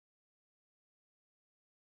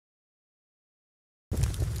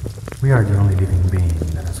We are the only living being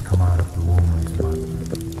that has come out of the womb of his mother,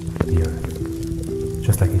 the Earth.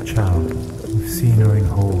 Just like a child, we've seen her in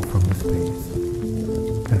whole from the space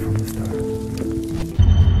and from the stars.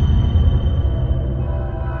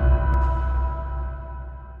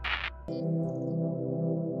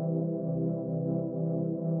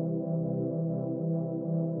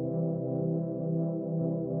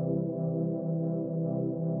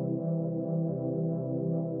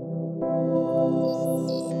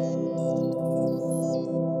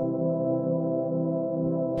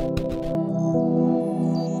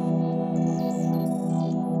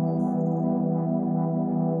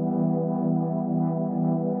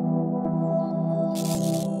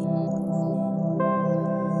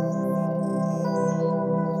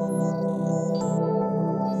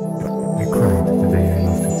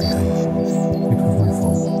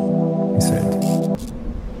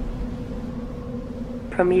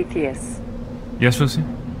 Prometheus. Yes, Lucy?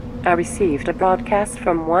 I received a broadcast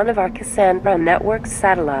from one of our Cassandra Network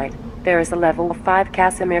satellite. There is a level 5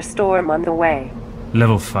 Casimir storm on the way.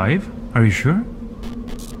 Level 5? Are you sure?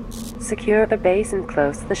 Secure the base and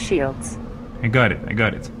close the shields. I got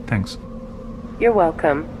it. Thanks. You're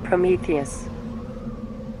welcome, Prometheus.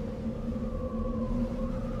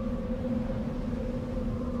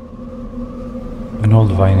 An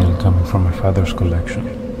old vinyl coming from my father's collection.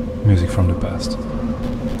 Music from the past.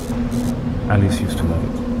 Alice used to love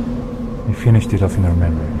it. I finished it off in her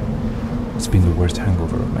memory. It's been the worst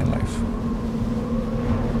hangover of my life.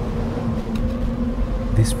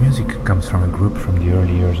 This music comes from a group from the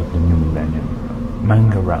early years of the new millennium.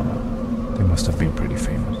 Mangarama. They must have been pretty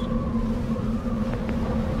famous.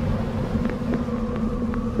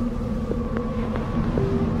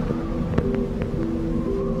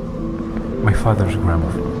 My father's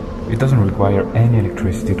gramophone. It doesn't require any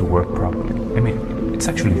electricity to work properly. I mean, it's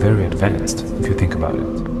actually very advanced, if you think about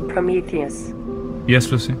it. Prometheus. Yes,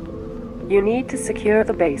 Lucy? You need to secure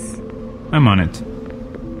the base. I'm on it.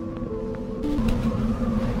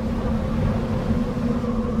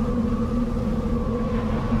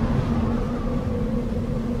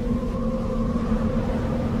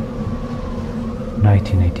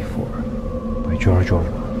 "1984" by George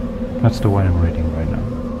Orwell. That's the one I'm reading right now.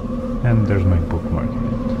 And there's my bookmark in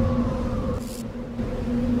it.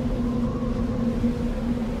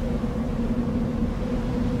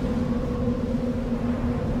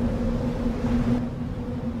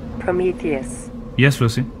 Prometheus. Yes,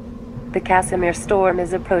 Lucy? The Casimir storm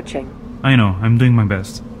is approaching. I know, I'm doing my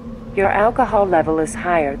best. Your alcohol level is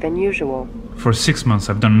higher than usual. For 6 months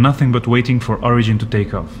I've done nothing but waiting for Origin to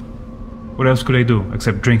take off. What else could I do,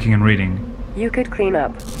 except drinking and reading? You could clean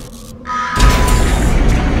up.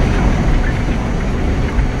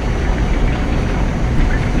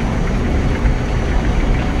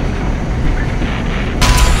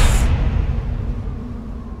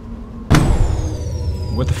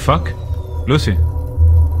 What the fuck? Lucy?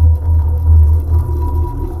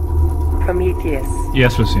 Prometheus.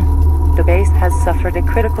 Yes, Lucy? The base has suffered a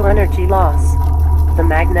critical energy loss. The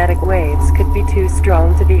magnetic waves could be too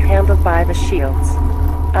strong to be handled by the shields.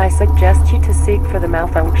 I suggest you to seek for the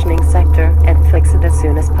malfunctioning sector and fix it as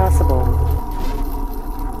soon as possible.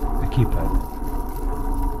 The keypad.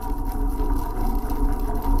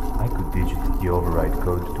 I could digit the override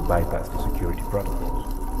code to bypass the security protocols.